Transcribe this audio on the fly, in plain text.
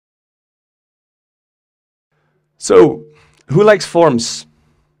So, who likes forms?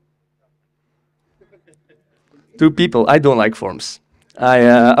 2 people. I don't like forms.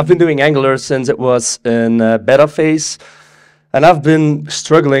 I've been doing Angular since it was in beta phase, and I've been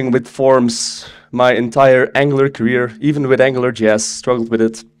struggling with forms my entire Angular career, even with AngularJS, struggled with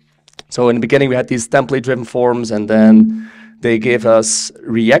it. So in the beginning, we had these template-driven forms, and then they gave us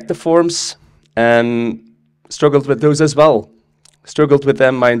reactive forms, and struggled with those as well. Struggled with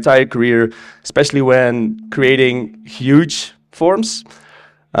them my entire career, especially when creating huge forms,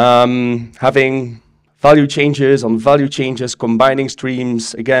 having value changes on value changes, combining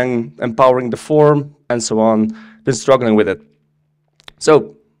streams, again, empowering the form, and so on. Been struggling with it.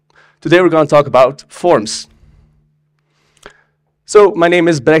 So today we're going to talk about forms. So my name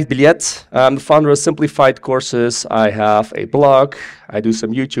is Brecht Billiet. I'm the founder of Simplified Courses. I have a blog. I do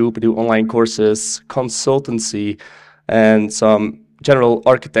some YouTube. I do online courses, consultancy, and some general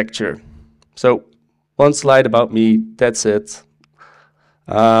architecture. So one slide about me, that's it.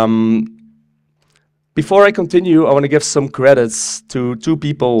 Before I continue, I want to give some credits to 2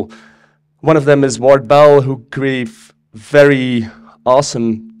 people. One of them is Ward Bell, who gave very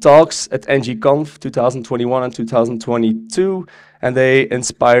awesome talks at NGConf 2021 and 2022, and they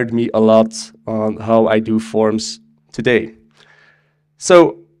inspired me a lot on how I do forms today.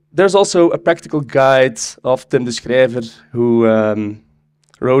 So there's also a practical guide of Tim de Schrijver, who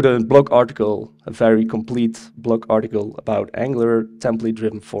wrote a blog article, a very complete blog article about Angular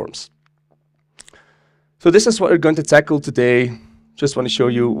template-driven forms. So this is what we're going to tackle today. Just want to show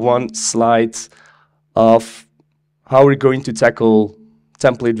you one slide of how we're going to tackle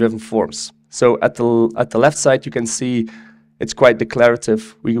template-driven forms. So at the left side, you can see it's quite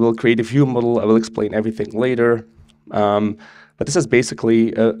declarative. We will create a view model. I will explain everything later. But this is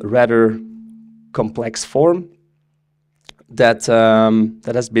basically a rather complex form that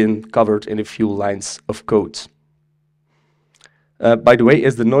has been covered in a few lines of code. By the way,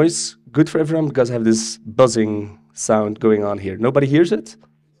 is the noise good for everyone? Because I have this buzzing sound going on here. Nobody hears it?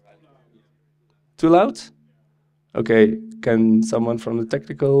 Too loud? Okay, can someone from the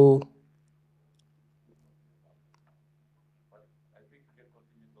technical?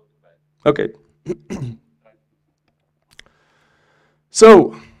 Okay.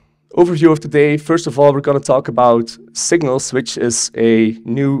 So, overview of today. First of all, we're going to talk about signals, which is a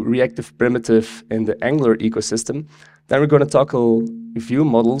new reactive primitive in the Angular ecosystem. Then we're going to tackle view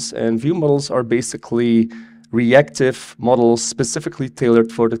models, and view models are basically reactive models specifically tailored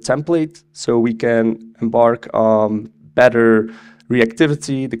for the template, so we can embark on better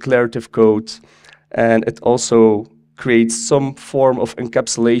reactivity, declarative code, and it also creates some form of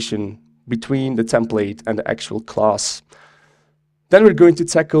encapsulation between the template and the actual class. Then we're going to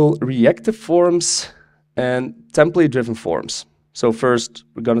tackle reactive forms and template-driven forms. So first,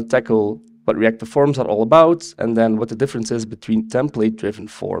 we're going to tackle what reactive forms are all about, and then what the difference is between template-driven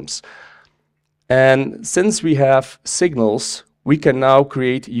forms. And since we have signals, we can now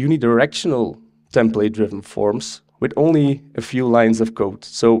create unidirectional template-driven forms with only a few lines of code.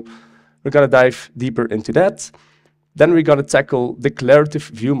 So we're going to dive deeper into that. Then we're going to tackle declarative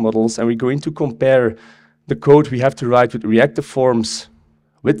view models, and we're going to compare the code we have to write with reactive forms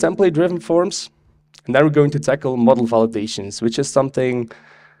with template-driven forms. And then we're going to tackle model validations, which is something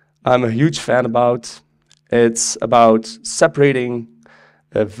I'm a huge fan about. It's about separating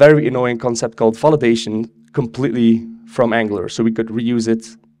a very annoying concept called validation completely from Angular. So we could reuse it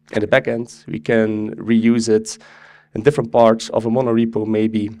in the backend. We can reuse it in different parts of a monorepo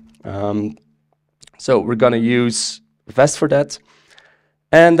maybe. So we're going to use Vest for that.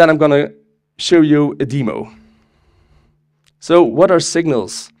 And then I'm going to show you a demo. So what are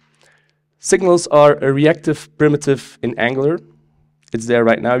signals? Signals are a reactive primitive in Angular. It's there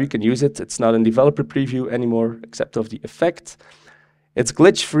right now, you can use it. It's not in developer preview anymore, except of the effect. It's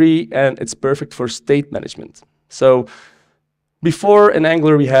glitch-free and it's perfect for state management. So before in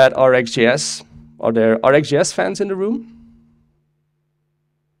Angular we had RxJS. Are there RxJS fans in the room?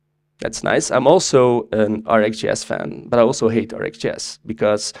 That's nice. I'm also an RxJS fan, but I also hate RxJS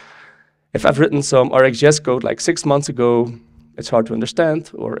because if I've written some RxJS code like 6 months ago, it's hard to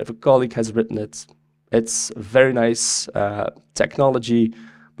understand, or if a colleague has written it, it's a very nice technology,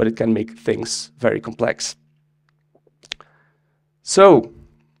 but it can make things very complex. So,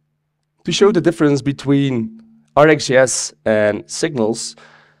 to show the difference between RxJS and signals,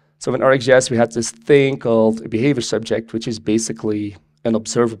 so in RxJS we had this thing called a behavior subject, which is basically an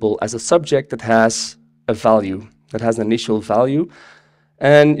observable as a subject that has a value, that has an initial value.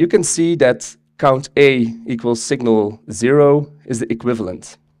 And you can see that count A equals signal 0 is the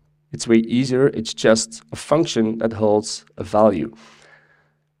equivalent. It's way easier, it's just a function that holds a value.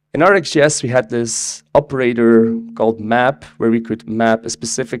 In In RxJS, we had this operator called map, where we could map a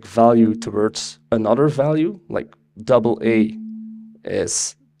specific value towards another value, like double A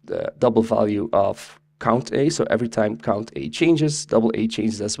is the double value of count A. So every time count A changes, double A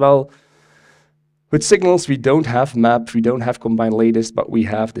changes as well. With signals, we don't have map, we don't have combine latest, but we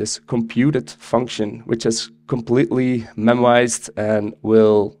have this computed function, which is completely memoized and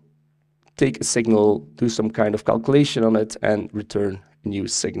will take a signal, do some kind of calculation on it, and return a new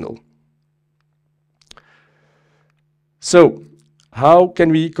signal. So, how can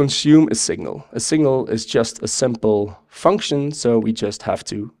we consume a signal? A signal is just a simple function, so we just have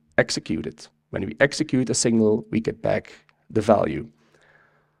to execute it. When we execute a signal, we get back the value.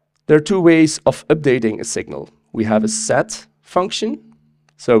 There are two ways of updating a signal. We have a set function,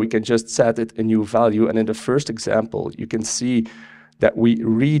 so we can just set it a new value, and in the first example, you can see that we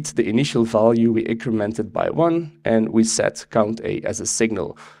read the initial value, we increment it by 1, and we set count A as a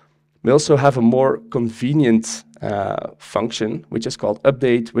signal. We also have a more convenient function, which is called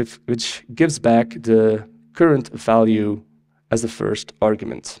update, which gives back the current value as the first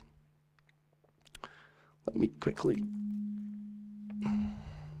argument. Let me quickly.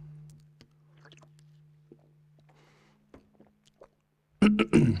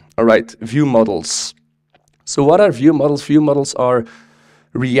 All right, view models. So what are view models? View models are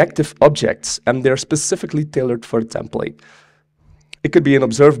reactive objects, and they're specifically tailored for a template. It could be an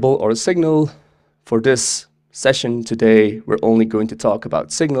observable or a signal. For this session today, we're only going to talk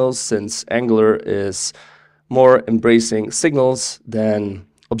about signals, since Angular is more embracing signals than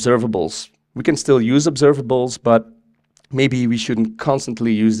observables. We can still use observables, but maybe we shouldn't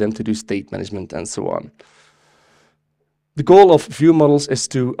constantly use them to do state management and so on. The goal of view models is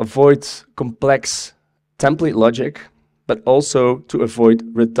to avoid complex template logic, but also to avoid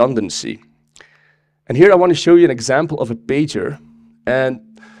redundancy. And here I want to show you an example of a pager, and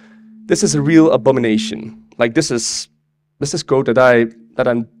this is a real abomination. Like this is code that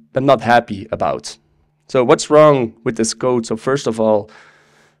I'm not happy about. So what's wrong with this code? So first of all,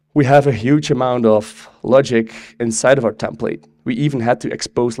 we have a huge amount of logic inside of our template. We even had to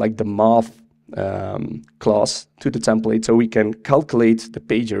expose like the math clause to the template so we can calculate the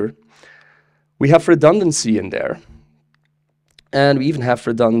pager. We have redundancy in there. And we even have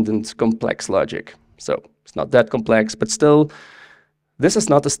redundant complex logic. So it's not that complex, but still, this is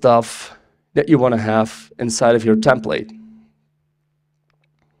not the stuff that you want to have inside of your template.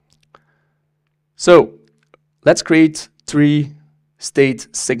 So let's create 3 state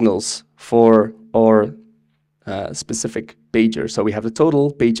signals for our specific pager. So we have the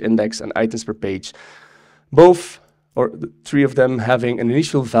total, page index, and items per page. Both, or the 3 of them, having an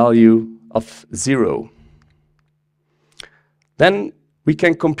initial value of 0. Then we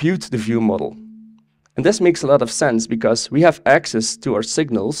can compute the view model. And this makes a lot of sense because we have access to our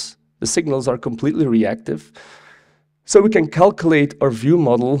signals. The signals are completely reactive. So we can calculate our view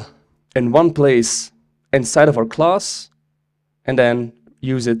model in one place inside of our class and then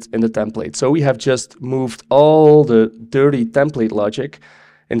use it in the template. So we have just moved all the dirty template logic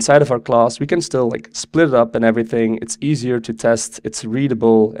inside of our class. We can still like split it up and everything. It's easier to test, it's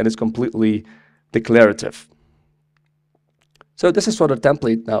readable, and it's completely declarative. So this is what our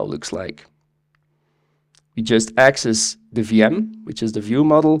template now looks like. We just access the VM, which is the view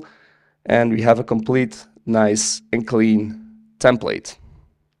model, and we have a complete, nice and clean template.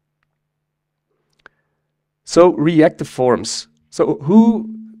 So reactive forms. So who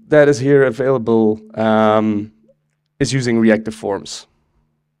that is here available is using reactive forms?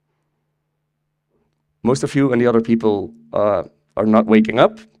 Most of you and the other people are not waking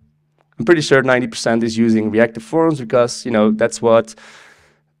up. I'm pretty sure 90% is using reactive forms because, you know, that's what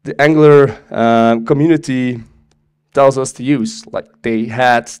the Angular community tells us to use. Like they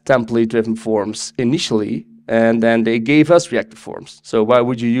had template-driven forms initially, and then they gave us reactive forms. So why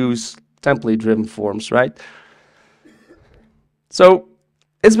would you use template-driven forms, right? So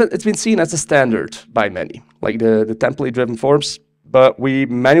it's been seen as a standard by many, like the template-driven forms, but we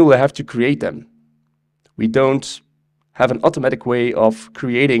manually have to create them. We don't have an automatic way of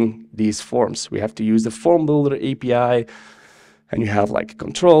creating these forms. We have to use the form builder API, and you have like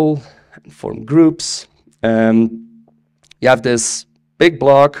control and form groups. You have this big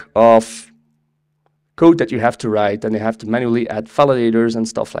block of code that you have to write, and you have to manually add validators and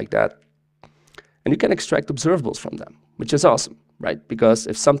stuff like that. And you can extract observables from them, which is awesome, right? Because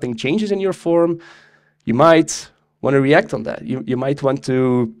if something changes in your form, you might want to react on that. You might want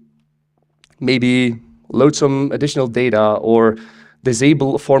to maybe load some additional data or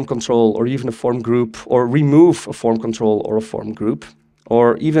disable a form control or even a form group, or remove a form control or a form group,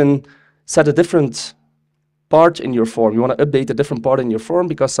 or even set a different part in your form. You want to update a different part in your form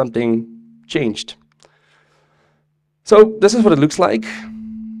because something changed. So this is what it looks like.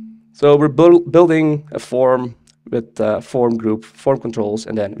 So we're building a form with form group, form controls,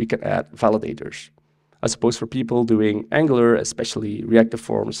 and then we can add validators. I suppose for people doing Angular, especially reactive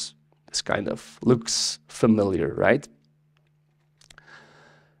forms, this kind of looks familiar, right?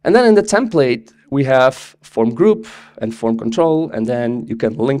 And then in the template, we have form group and form control, and then you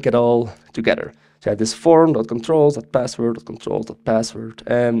can link it all together. So you have this form.controls.password.controls.password,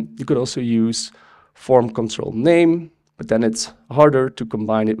 and you could also use form control name, but then it's harder to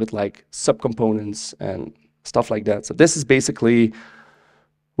combine it with like subcomponents and stuff like that. So this is basically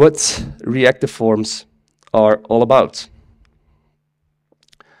what reactive forms are all about.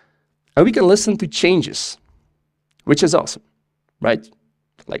 And we can listen to changes, which is awesome, right?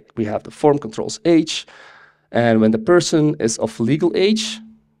 Like we have the form controls age, and when the person is of legal age,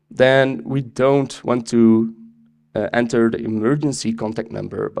 then we don't want to enter the emergency contact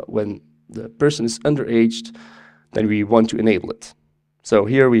number, but when the person is underaged, then we want to enable it. So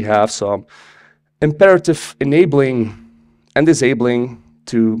here we have some imperative enabling and disabling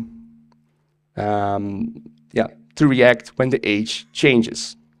to react when the age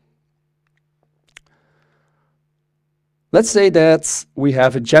changes. Let's say that we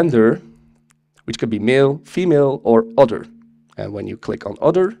have a gender, which could be male, female, or other. And when you click on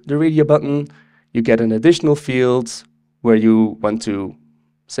other, the radio button, you get an additional field where you want to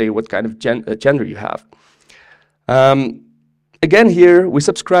say what kind of gender you have. Again, here we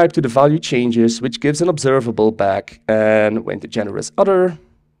subscribe to the value changes, which gives an observable back. And when the gender is other,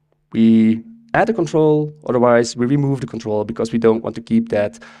 we add a control. Otherwise, we remove the control because we don't want to keep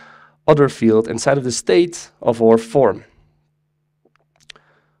that other field inside of the state of our form.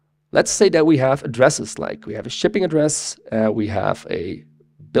 Let's say that we have addresses, like we have a shipping address, we have a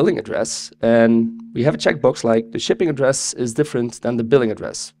billing address, and we have a checkbox like the shipping address is different than the billing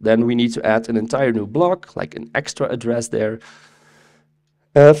address. Then we need to add an entire new block, like an extra address there,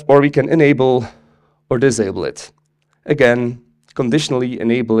 or we can enable or disable it. Again, conditionally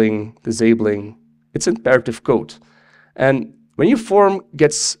enabling, disabling, it's imperative code. And when your form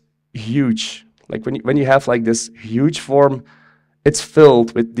gets huge, like when you have like this huge form, it's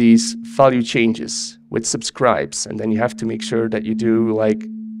filled with these value changes, with subscribes, and then you have to make sure that you do like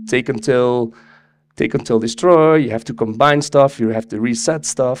take until destroy, you have to combine stuff, you have to reset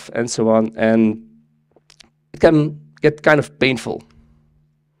stuff, and so on, and it can get kind of painful.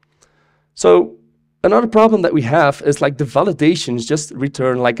 So another problem that we have is like the validations just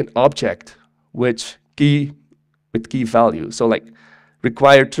return like an object with key value. So like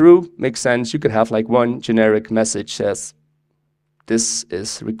required true makes sense. You could have like one generic message says this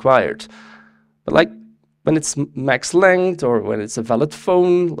is required. But like when it's max length or when it's a valid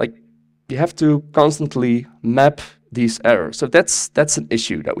phone, like you have to constantly map these errors. So that's an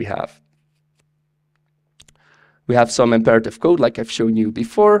issue that we have. We have some imperative code like I've shown you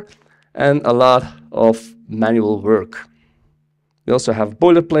before, and a lot of manual work. We also have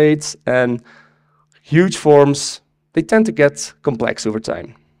boilerplates, and huge forms, they tend to get complex over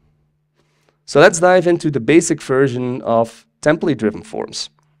time. So let's dive into the basic version of template-driven forms.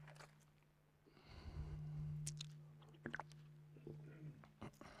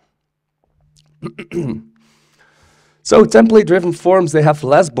 So template-driven forms, they have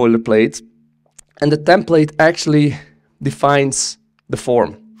less boilerplate, and the template actually defines the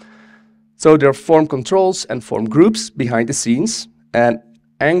form. So there are form controls and form groups behind the scenes, and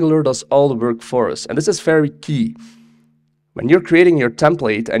Angular does all the work for us. And this is very key. When you're creating your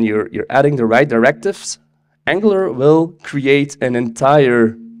template and you're adding the right directives, Angular will create an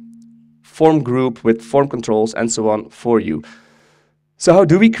entire form group with form controls and so on for you. So how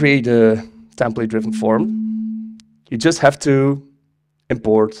do we create a template-driven form? You just have to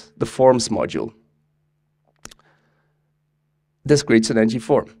import the forms module. This creates an ng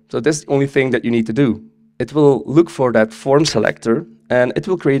form. So this is the only thing that you need to do. It will look for that form selector, and it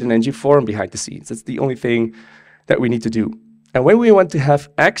will create an ng form behind the scenes. That's the only thing that we need to do. And when we want to have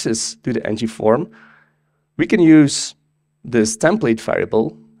access to the ng form, we can use this template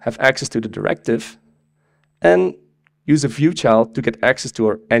variable, have access to the directive, and use a view child to get access to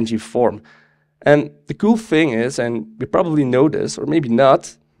our ng form. And the cool thing is, and we probably know this, or maybe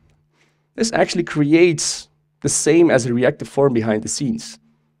not, this actually creates the same as a reactive form behind the scenes.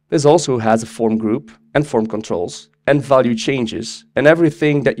 This also has a form group and form controls and value changes and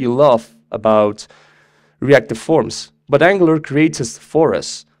everything that you love about reactive forms. But Angular creates this for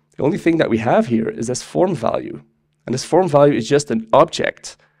us. The only thing that we have here is this form value. And this form value is just an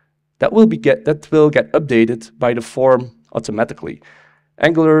object that will get updated by the form automatically.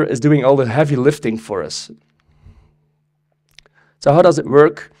 Angular is doing all the heavy lifting for us. So how does it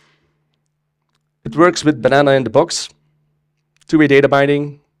work? It works with banana in the box, two-way data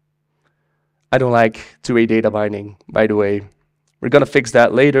binding. I don't like two-way data binding, by the way. We're gonna fix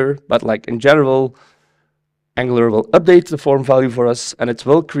that later, but like in general, Angular will update the form value for us, and it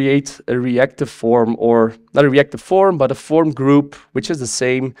will create a reactive form, or not a reactive form, but a form group, which is the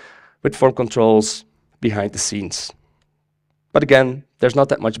same with form controls behind the scenes. But again, there's not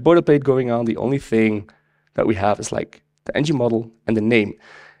that much boilerplate going on. The only thing that we have is like the ng model and the name.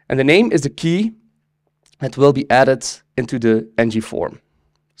 And the name is the key that will be added into the ng form.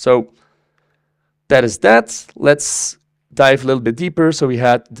 So that is that. Let's dive a little bit deeper. So we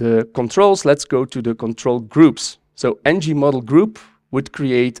had the controls. Let's go to the control groups. So ng model group would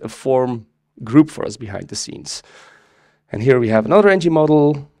create a form group for us behind the scenes. And here we have another ng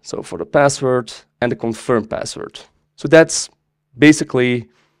model. So for the password and the confirm password. So that's basically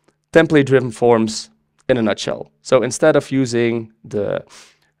template-driven forms in a nutshell. So instead of using the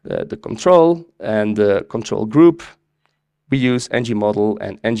control and the control group, we use ng model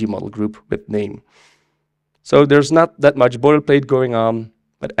and ng model group with name. So there's not that much boilerplate going on,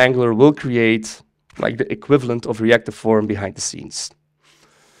 but Angular will create like the equivalent of reactive form behind the scenes.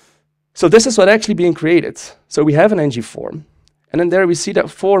 So this is what actually being created. So we have an ng form, and then there we see that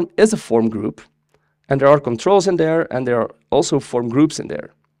form is a form group, and there are controls in there, and there are also form groups in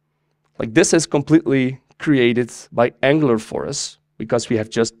there. Like this is completely created by Angular for us, because we have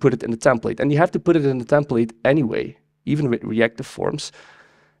just put it in the template. And you have to put it in the template anyway, even with reactive forms.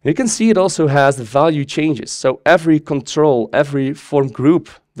 And you can see it also has the value changes. So every control, every form group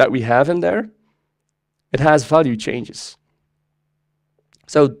that we have in there, it has value changes.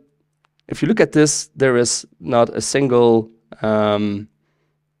 So if you look at this, there is not a single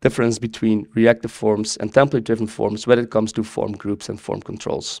difference between reactive forms and template-driven forms when it comes to form groups and form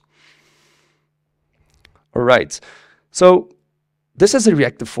controls. All right, so this is a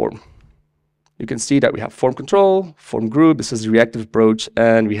reactive form. You can see that we have form control, form group, this is the reactive approach,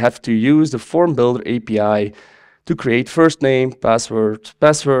 and we have to use the form builder API to create first name, password,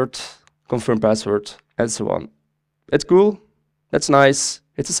 confirm password, and so on. It's cool, that's nice,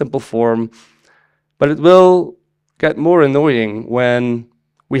 it's a simple form, but it will get more annoying when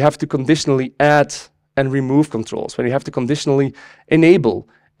we have to conditionally add and remove controls, when we have to conditionally enable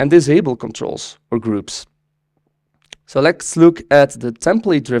and disable controls or groups. So let's look at the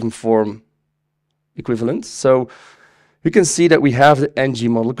template-driven form equivalent. So you can see that we have the ng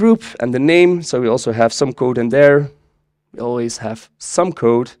model group and the name, so we also have some code in there. We always have some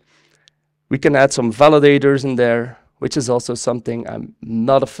code. We can add some validators in there, which is also something I'm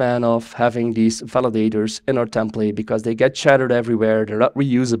not a fan of, having these validators in our template, because they get shattered everywhere, they're not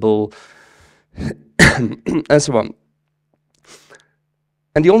reusable, and so on.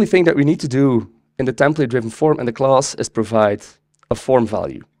 And the only thing that we need to do in the template-driven form and the class is provide a form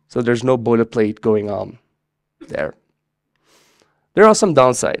value. So there's no boilerplate going on there. There are some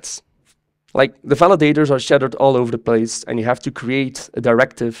downsides. Like the validators are shattered all over the place, and you have to create a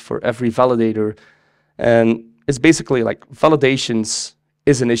directive for every validator. And it's basically like validations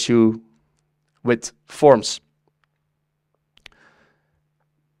is an issue with forms.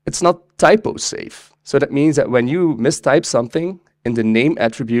 It's not typo safe. So that means that when you mistype something in the name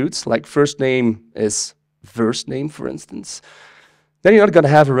attributes, like first name is first name, for instance, then you're not going to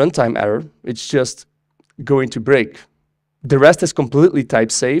have a runtime error. It's just going to break. The rest is completely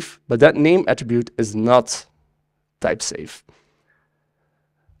type safe, but that name attribute is not type safe.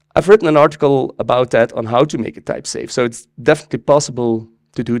 I've written an article about that on how to make it type safe. So it's definitely possible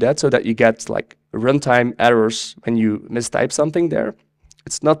to do that so that you get like runtime errors when you mistype something there.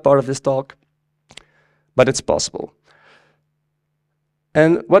 It's not part of this talk, but it's possible.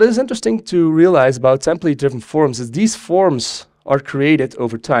 And what is interesting to realize about template-driven forms is these forms are created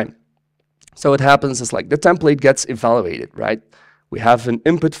over time. So what happens is like the template gets evaluated, right? We have an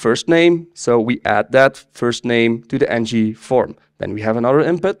input first name, so we add that first name to the ng form. Then we have another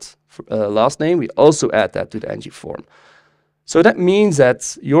input, last name, we also add that to the ng form. So that means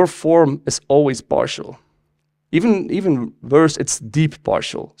that your form is always partial. Even worse, it's deep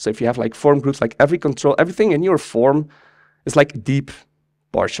partial. So if you have like form groups, like every control, everything in your form is like deep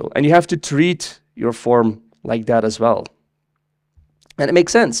partial. And you have to treat your form like that as well. And it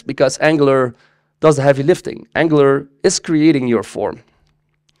makes sense because Angular does the heavy lifting. Angular is creating your form.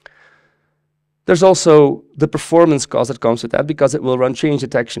 There's also the performance cost that comes with that because it will run change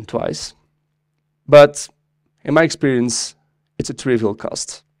detection twice. But in my experience, it's a trivial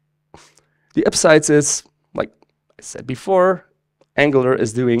cost. The upsides is, like I said before, Angular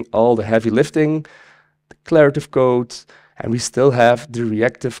is doing all the heavy lifting, declarative code, and we still have the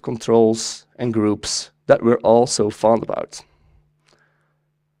reactive controls and groups that we're all so fond about.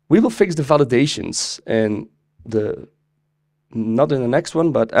 we will fix the validations not in the next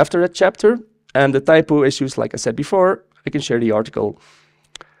one, but after that chapter. And the typo issues, like I said before, I can share the article.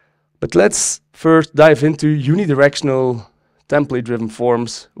 But let's first dive into unidirectional template-driven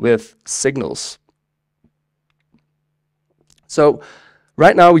forms with signals. So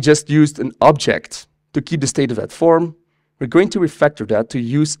right now we just used an object to keep the state of that form. We're going to refactor that to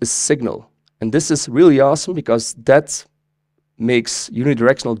use a signal. And this is really awesome because that makes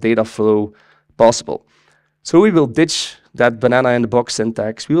unidirectional data flow possible. So we will ditch that banana in the box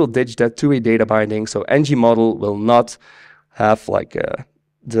syntax. We will ditch that two-way data binding. So ng model will not have like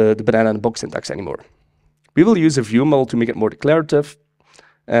the banana in the box syntax anymore. We will use a view model to make it more declarative.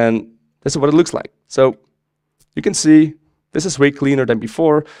 And this is what it looks like. So you can see this is way cleaner than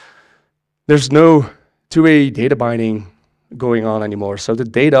before. There's no two-way data binding going on anymore. So the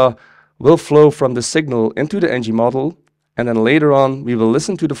data will flow from the signal into the ng model. And then later on, we will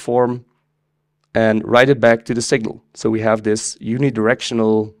listen to the form and write it back to the signal. So we have this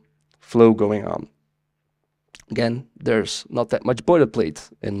unidirectional flow going on. Again, there's not that much boilerplate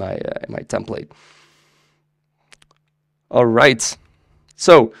in my template. All right.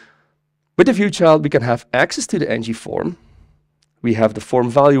 So with the view child, we can have access to the ng form. We have the form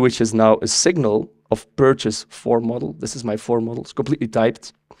value, which is now a signal of purchase form model. This is my form model. It's completely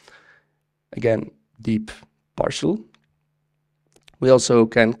typed. Again, deep partial. We also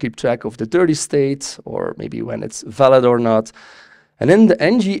can keep track of the dirty state, or maybe when it's valid or not. And in the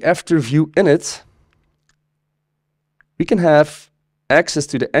ng after view init, we can have access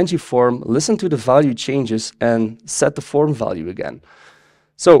to the ng form, listen to the value changes, and set the form value again.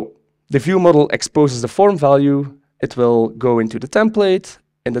 So the view model exposes the form value. It will go into the template.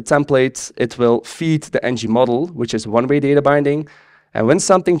 In the template, it will feed the ng model, which is one-way data binding. And when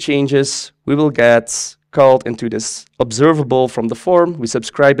something changes, we will get called into this observable from the form, we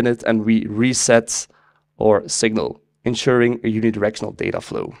subscribe in it, and we reset our signal, ensuring a unidirectional data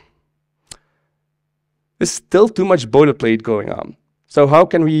flow. There's still too much boilerplate going on. So how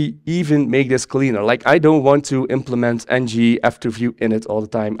can we even make this cleaner? Like, I don't want to implement ng after view init all the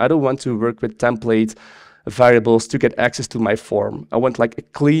time. I don't want to work with template variables to get access to my form. I want like a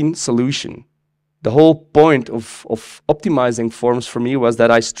clean solution. The whole point of optimizing forms for me was that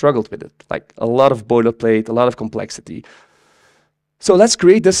I struggled with it, like a lot of boilerplate, a lot of complexity. So let's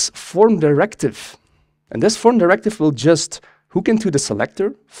create this form directive. And this form directive will just hook into the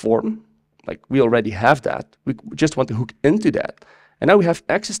selector form. Like we already have that. We just want to hook into that. And now we have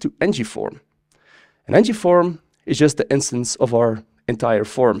access to ng form. And ng form is just the instance of our entire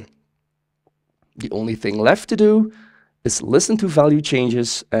form. The only thing left to do is listen to value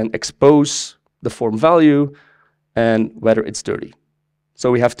changes and expose the form value and whether it's dirty.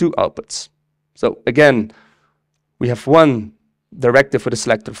 So we have two outputs. So again, we have one directive for the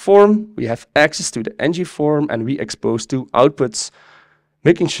selector form, we have access to the ng form, and we expose two outputs,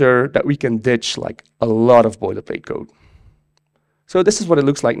 making sure that we can ditch like a lot of boilerplate code. So this is what it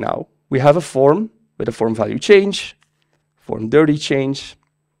looks like now. We have a form with a form value change, form dirty change,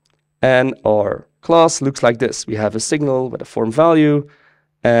 and our class looks like this. We have a signal with a form value,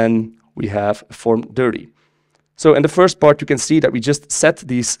 and we have a form dirty. So in the first part, you can see that we just set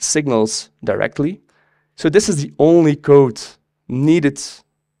these signals directly. So this is the only code needed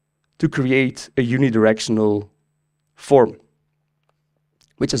to create a unidirectional form,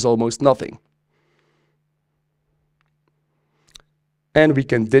 which is almost nothing. And we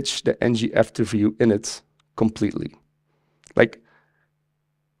can ditch the ng after view init completely. Like,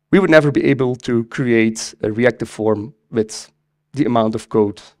 we would never be able to create a reactive form with the amount of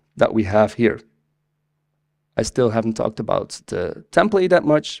code that we have here. I still haven't talked about the template that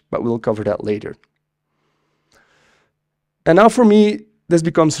much, but we'll cover that later. And now for me, this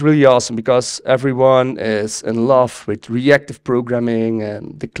becomes really awesome because everyone is in love with reactive programming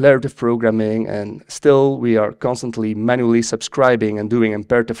and declarative programming, and still we are constantly manually subscribing and doing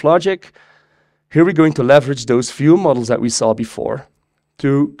imperative logic. Here we're going to leverage those view models that we saw before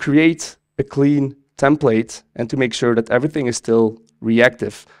to create a clean template and to make sure that everything is still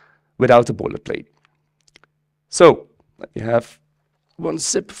reactive without a boilerplate. So let me have one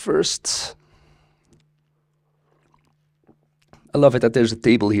sip first. I love it that there's a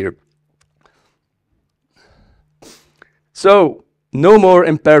table here. So no more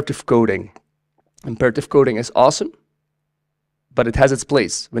imperative coding. Imperative coding is awesome, but it has its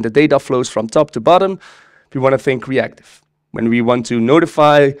place. When the data flows from top to bottom, we want to think reactive. When we want to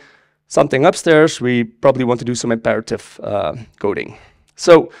notify something upstairs, we probably want to do some imperative coding.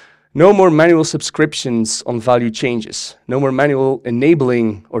 So no more manual subscriptions on value changes. No more manual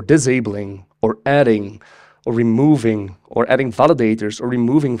enabling or disabling or adding or removing, or adding validators, or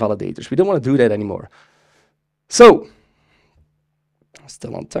removing validators. We don't want to do that anymore. So,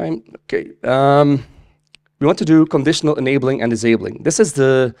 still on time, okay. We want to do conditional enabling and disabling. This is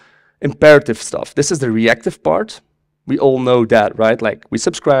the imperative stuff. This is the reactive part. We all know that, right? Like, we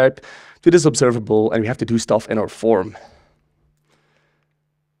subscribe to this observable, and we have to do stuff in our form.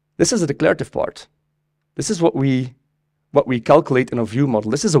 This is the declarative part. This is what we calculate in our view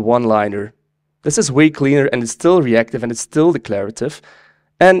model. This is a one-liner. This is way cleaner, and it's still reactive, and it's still declarative.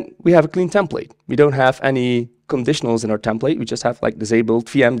 And we have a clean template. We don't have any conditionals in our template. We just have like disabled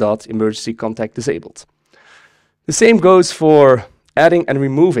vm.emergency contact disabled. The same goes for adding and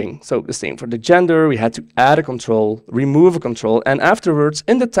removing. So the same for the gender, we had to add a control, remove a control, and afterwards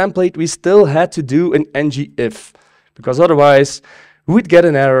in the template we still had to do an ngIf, because otherwise we would get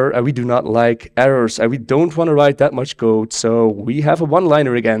an error, and we do not like errors, and we don't want to write that much code. So we have a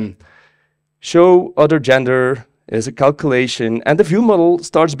one-liner again. Show other gender is a calculation, and the view model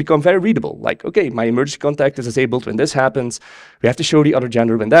starts to become very readable. Like, okay, my emergency contact is disabled when this happens. We have to show the other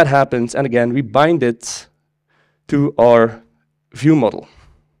gender when that happens, and again, we bind it to our view model.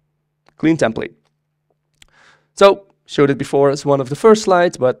 Clean template. So, showed it before as one of the first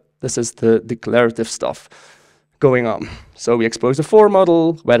slides, but this is the declarative stuff going on. So we expose the for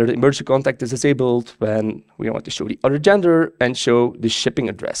model, whether the emergency contact is disabled, when we want to show the other gender, and show the shipping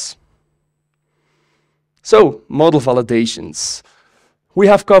address. So, model validations. We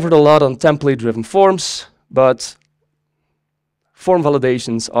have covered a lot on template-driven forms, but form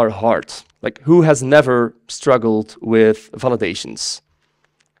validations are hard. Like, who has never struggled with validations?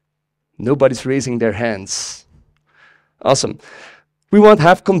 Nobody's raising their hands. Awesome. We want to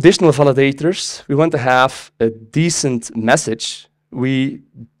have conditional validators. We want to have a decent message. We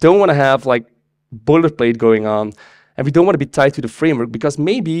don't want to have like boilerplate going on, and we don't want to be tied to the framework, because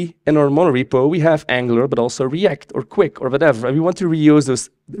maybe in our monorepo we have Angular, but also React or Quick or whatever, and we want to reuse those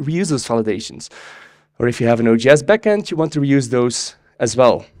validations. Or if you have an OJS backend, you want to reuse those as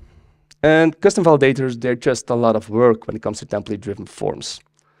well. And custom validators, they're just a lot of work when it comes to template-driven forms.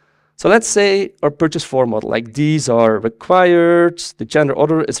 So let's say our purchase form model, like these are required, the gender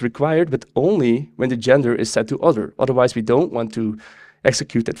other is required, but only when the gender is set to other. Otherwise, we don't want to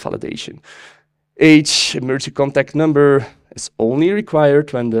execute that validation. Age, emergency contact number is only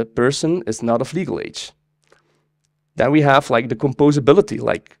required when the person is not of legal age. Then we have like the composability,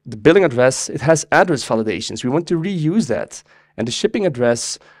 like the billing address, it has address validations. We want to reuse that. And the shipping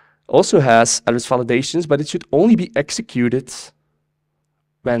address also has address validations, but it should only be executed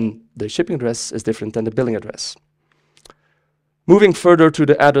when the shipping address is different than the billing address. Moving further to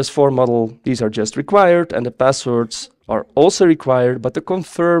the address form model, these are just required, and the passwords are also required, but the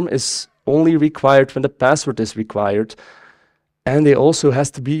confirm is only required when the password is required, and they also has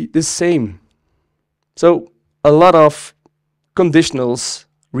to be the same. So a lot of conditionals,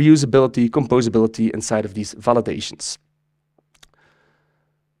 reusability, composability inside of these validations.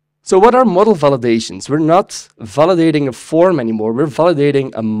 So what are model validations? We're not validating a form anymore, we're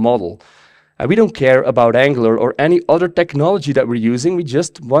validating a model. And we don't care about Angular or any other technology that we're using, we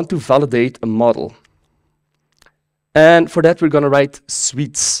just want to validate a model. And for that we're going to write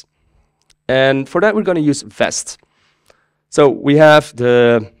suites. And for that we're going to use vest. So we have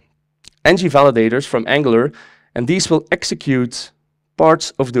the ng validators from Angular, and these will execute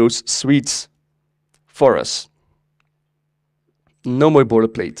parts of those suites for us. No more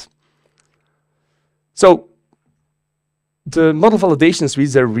boilerplate. So the model validation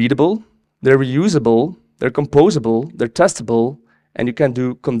suites, they're readable, they're reusable, they're composable, they're testable, and you can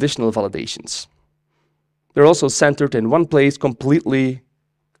do conditional validations. They're also centered in one place, completely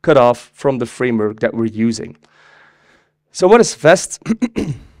cut off from the framework that we're using. So what is VEST?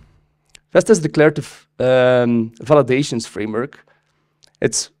 VEST is a declarative validations framework.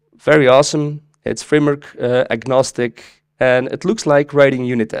 It's very awesome. It's framework agnostic, and it looks like writing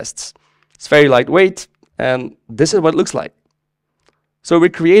unit tests. It's very lightweight, and this is what it looks like. So we're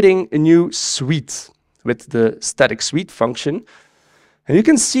creating a new suite with the static suite function, and you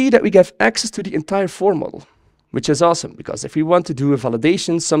can see that we get access to the entire form model, which is awesome, because if we want to do a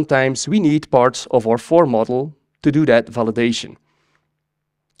validation, sometimes we need parts of our form model to do that validation.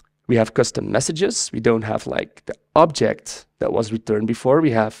 We have custom messages. We don't have like the object that was returned before.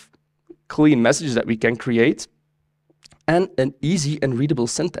 We have clean messages that we can create, and an easy and readable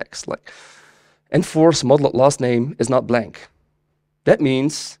syntax, like enforce model last name is not blank. That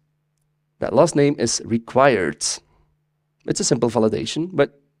means that last name is required. It's a simple validation,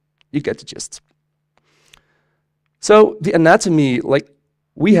 but you get the gist. So the anatomy, like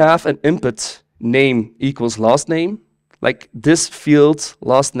we have an input name equals last name, like this field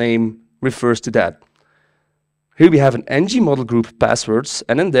last name refers to that. Here we have an ng model group passwords,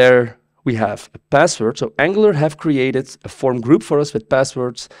 and in there we have a password. So Angular have created a form group for us with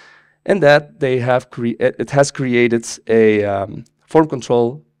passwords, and that they have it has created a form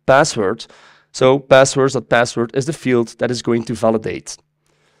control password. So passwords.password is the field that is going to validate.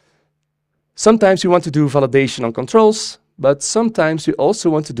 Sometimes we want to do validation on controls, but sometimes we also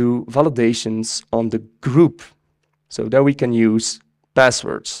want to do validations on the group. So there we can use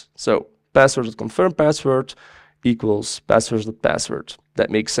passwords. So password.confirm password equals passwords.password. That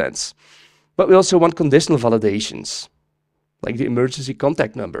makes sense. But we also want conditional validations, like the emergency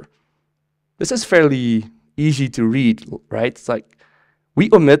contact number. This is fairly easy to read, right? It's like we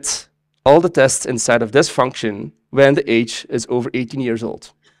omit all the tests inside of this function when the age is over 18 years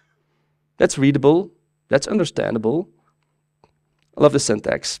old. That's readable, that's understandable. I love the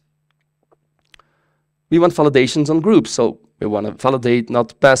syntax. We want validations on groups, so we want to validate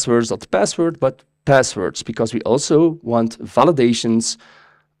not passwords.password, but passwords, because we also want validations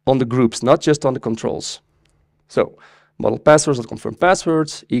on the groups, not just on the controls. So model passwords.confirm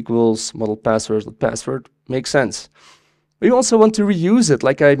passwords equals model passwords.password makes sense. We also want to reuse it,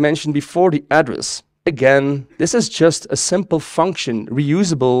 like I mentioned before, the address. Again, this is just a simple function,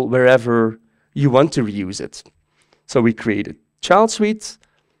 reusable wherever you want to reuse it. So we create a child suite,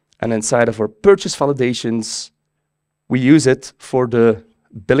 and inside of our purchase validations, we use it for the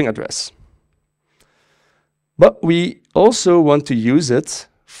billing address. But we also want to use it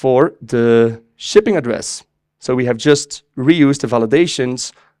for the shipping address. So we have just reused the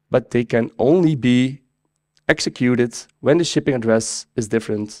validations, but they can only be executed when the shipping address is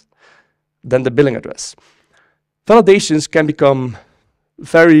different than the billing address. Validations can become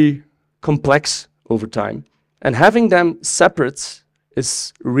very complex over time, and having them separate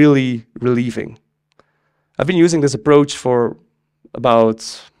is really relieving. I've been using this approach for about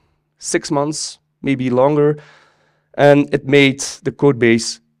 6 months, maybe longer, and it made the code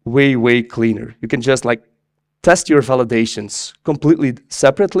base way cleaner. You can just like test your validations completely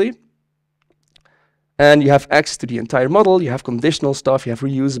separately, and you have access to the entire model. You have conditional stuff, you have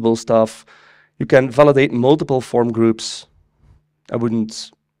reusable stuff. You can validate multiple form groups. I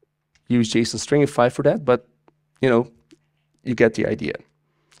wouldn't use JSON stringify for that, but you know, you get the idea.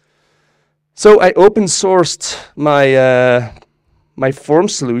 So I open sourced my my form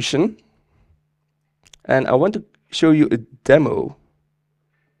solution, and I want to show you a demo.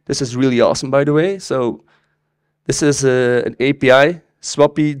 This is really awesome, by the way. So this is an API,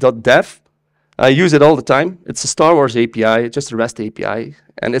 swappy.dev. I use it all the time. It's a Star Wars API, just a REST API,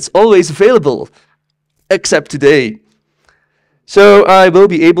 and it's always available, except today. So I will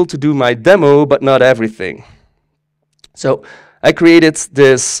be able to do my demo, but not everything. So I created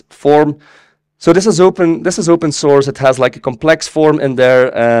this form. So this is open source. It has like a complex form in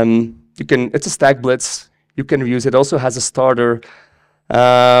there. It's a stack blitz. You can use it. It also has a starter.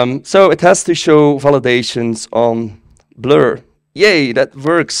 So it has to show validations on blur. Yay, that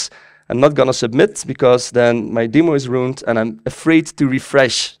works. I'm not gonna submit because then my demo is ruined and I'm afraid to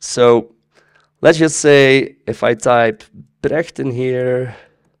refresh. So let's just say if I type Brecht in here,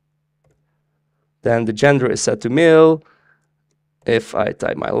 then the gender is set to male. If I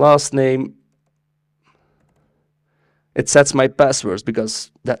type my last name, it sets my passwords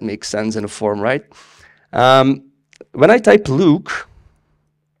because that makes sense in a form, right? When I type Luke,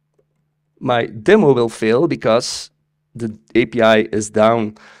 my demo will fail because the API is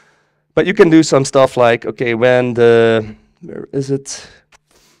down. But you can do some stuff like, okay, when the, where is it?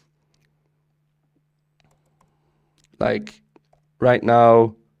 Like right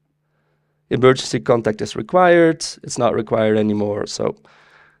now, emergency contact is required. It's not required anymore. So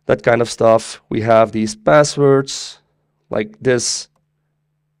that kind of stuff. We have these passwords, like this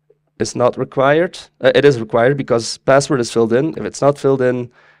is not required. It is required because password is filled in. If it's not filled in,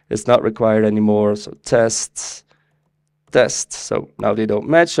 it's not required anymore. So tests. So now they don't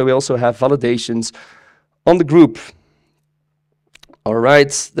match. So we also have validations on the group. All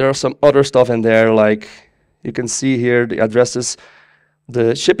right, there are some other stuff in there, like you can see here the addresses.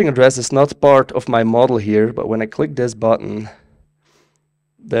 The shipping address is not part of my model here, but when I click this button,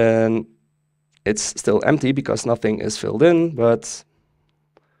 then it's still empty because nothing is filled in, but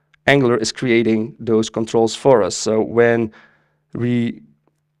Angular is creating those controls for us. So when we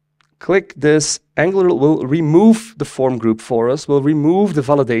click this, Angular will remove the form group for us, will remove the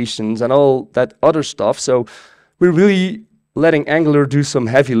validations and all that other stuff. So we're really letting Angular do some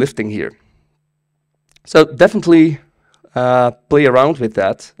heavy lifting here. So definitely play around with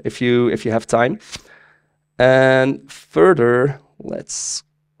that if you have time. And further, let's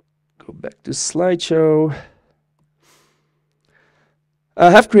go back to slideshow. I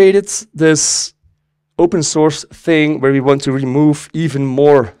have created this open source thing where we want to remove even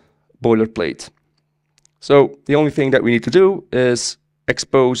more boilerplate. So the only thing that we need to do is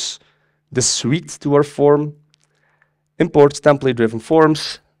expose the suite to our form, import template-driven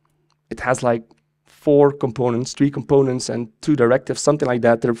forms. It has like 4 components, 3 components, and 2 directives, something like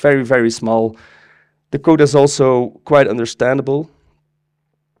that. They're very, very small. The code is also quite understandable.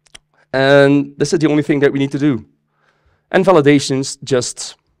 And this is the only thing that we need to do. And validations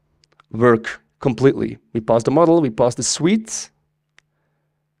just work completely. We pass the model, we pass the suite,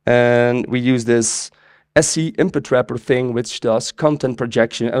 and we use this SC input wrapper thing, which does content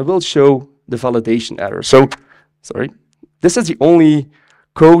projection and will show the validation error. So, sorry, this is the only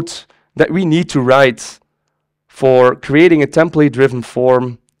code that we need to write for creating a template-driven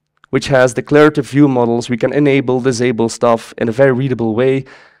form which has declarative view models. We can enable, disable stuff in a very readable way,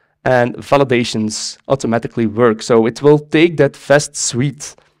 and validations automatically work. So it will take that vest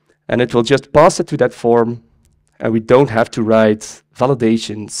suite and it will just pass it to that form, and we don't have to write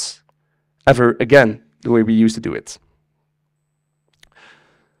validations ever again the way we used to do it.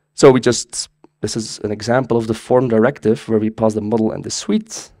 So this is an example of the form directive where we pass the model and the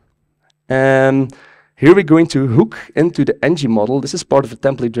suite. And here we're going to hook into the ng model. This is part of the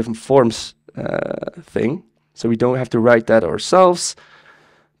template-driven forms thing, so we don't have to write that ourselves.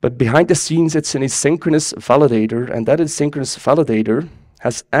 But behind the scenes, it's an asynchronous validator, and that asynchronous validator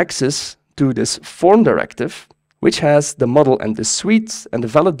has access to this form directive, which has the model and the suite, and the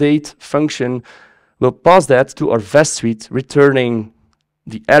validate function will pass that to our vest suite, returning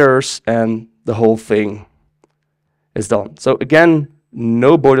the errors, and the whole thing is done. So again,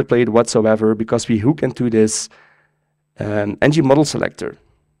 no boilerplate whatsoever because we hook into this ng model selector.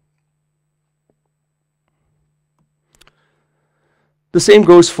 The same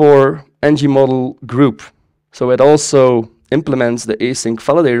goes for ng model group. So it also implements the async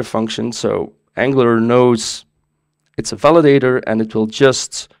validator function. So Angular knows it's a validator and it will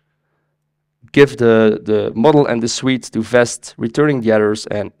just give the model and the suite to vest, returning the errors,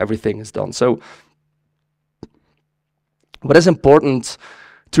 and everything is done. So what is important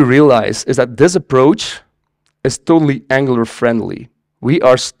to realize is that this approach is totally Angular friendly. We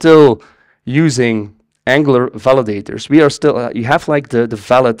are still using Angular validators. We are still, you have like the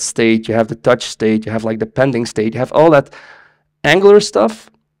valid state, you have the touch state, you have like the pending state, you have all that Angular stuff.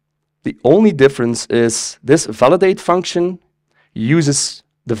 The only difference is this validate function uses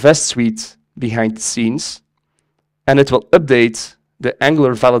the vest suite behind the scenes, and it will update the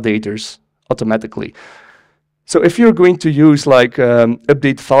Angular validators automatically. So if you're going to use like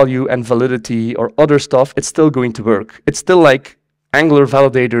update value and validity or other stuff, it's still going to work. It's still like Angular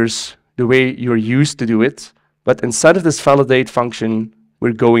validators the way you're used to do it, but inside of this validate function,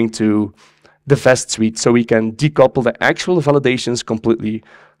 we're going to the vest suite so we can decouple the actual validations completely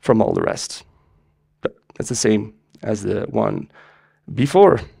from all the rest. But that's the same as the one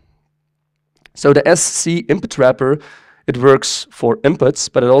before. So the SC input wrapper, it works for inputs,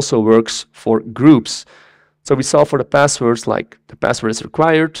 but it also works for groups. So we saw for the passwords, like the password is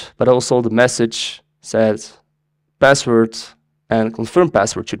required, but also the message says password and confirm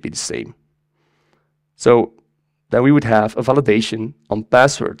password should be the same. So then we would have a validation on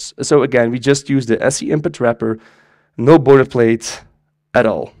passwords. So again, we just use the SC input wrapper, no boilerplate at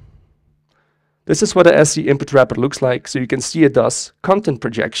all. This is what a SC input wrapper looks like. So you can see it does content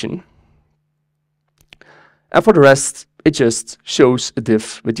projection. And for the rest, it just shows a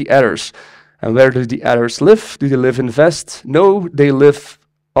div with the errors. And where do the errors live? Do they live in vest? No, they live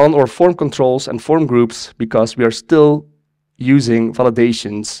on our form controls and form groups because we are still using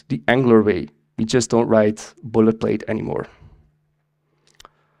validations the Angular way. We just don't write boilerplate anymore.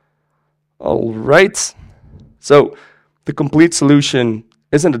 All right. So the complete solution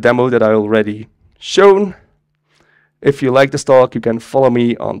is in the demo that I already shown. If you like this talk, you can follow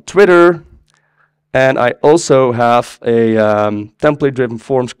me on Twitter. And I also have a template-driven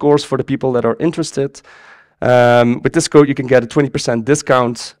forms course for the people that are interested. With this code, you can get a 20%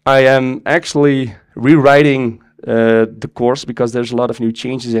 discount. I am actually rewriting the course because there's a lot of new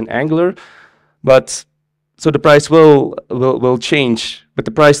changes in Angular. But so the price will change. But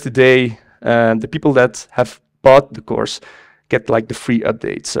the price today, the people that have bought the course get like the free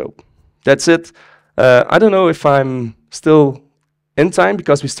update. So that's it. I don't know if I'm still in time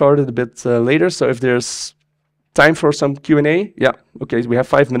because we started a bit later. So if there's time for some Q&A, yeah, okay, we have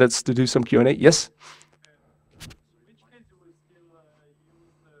 5 minutes to do some Q&A. Yes? Which case you will still use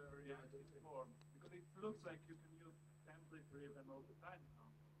reactive form? Because it looks like you can use template-driven all the time now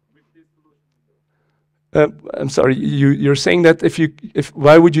with this solution. I'm sorry, you're saying that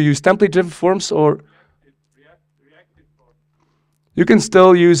why would you use template-driven forms or? Reactive form. You can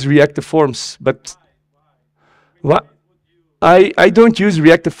still use reactive forms, but Why What? I don't use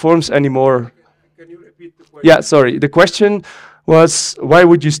reactive forms anymore. Can you repeat the question? Yeah, sorry. The question was, why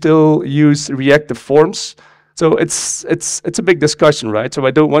would you still use reactive forms? So it's a big discussion, right? So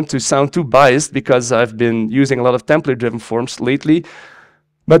I don't want to sound too biased because I've been using a lot of template-driven forms lately.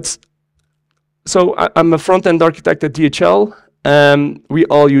 But so I'm a front-end architect at DHL. We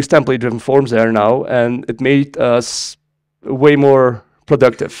all use template-driven forms there now, and it made us way more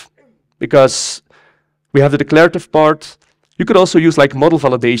productive because we have the declarative part. You could also use like model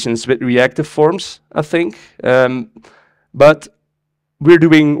validations with reactive forms, I think. But we're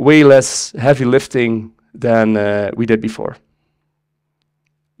doing way less heavy lifting than we did before.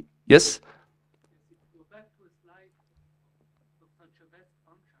 Yes? If you go back to a slide of such a best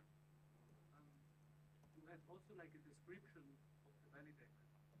function, you have also like a description of the validator.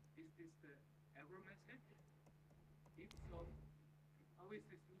 Is this the error message? If so, how is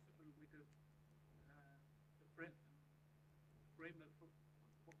this usable with the framework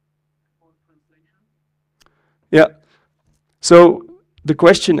for translation? Yeah. So the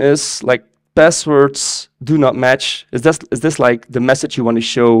question is like passwords do not match. Is this like the message you want to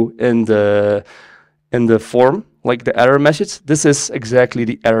show in the form, like the error message? This is exactly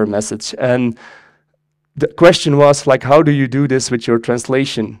the error message. And the question was like, how do you do this with your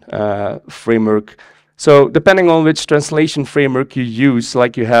translation framework? So depending on which translation framework you use,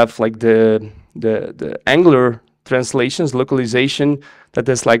 like you have like the Angular translations, localization, that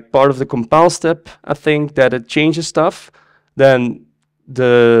is like part of the compile step, I think, that it changes stuff. Then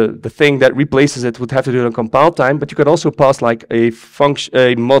the thing that replaces it would have to do it on compile time, but you could also pass like a function,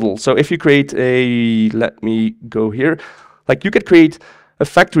 a model. So if you create a, let me go here, like you could create a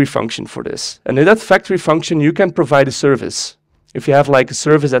factory function for this. And in that factory function, you can provide a service. If you have like a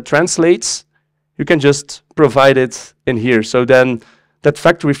service that translates, you can just provide it in here. So then that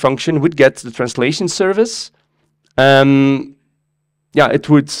factory function would get the translation service. Yeah, it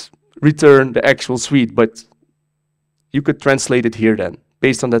would return the actual suite, but you could translate it here then,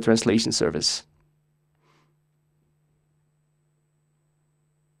 based on that translation service.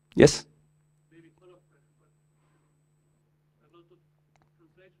 Yes? Maybe follow-up question, but a lot of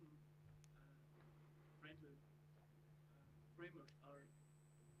translation frameworks are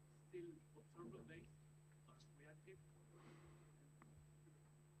still observable-based, reactive.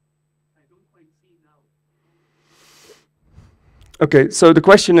 I don't quite see now. Okay, so the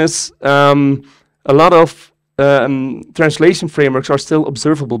question is, a lot of translation frameworks are still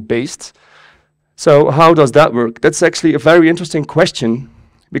observable based. So how does that work? That's actually a very interesting question,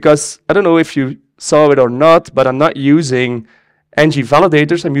 because I don't know if you saw it or not, but I'm not using ng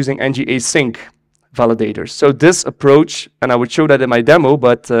validators, I'm using ng async validators. So this approach, and I would show that in my demo,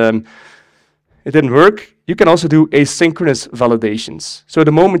 but it didn't work. You can also do asynchronous validations. So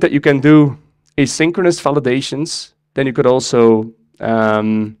the moment that you can do asynchronous validations, then you could also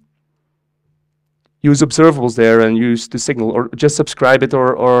use observables there and use the signal, or just subscribe it,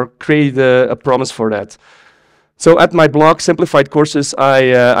 or create a promise for that. So at my blog, Simplified Courses, I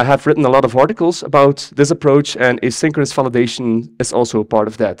have written a lot of articles about this approach, and asynchronous validation is also a part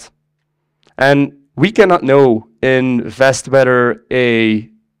of that. And we cannot know in Vest whether a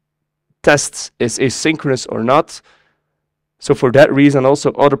test is asynchronous or not. So for that reason,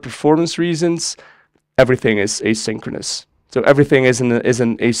 also other performance reasons, everything is asynchronous. So everything is an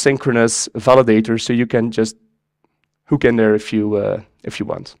asynchronous validator, so you can just hook in there if you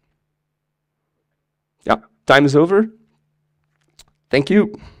want. Yeah, time is over. Thank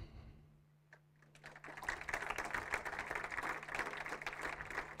you.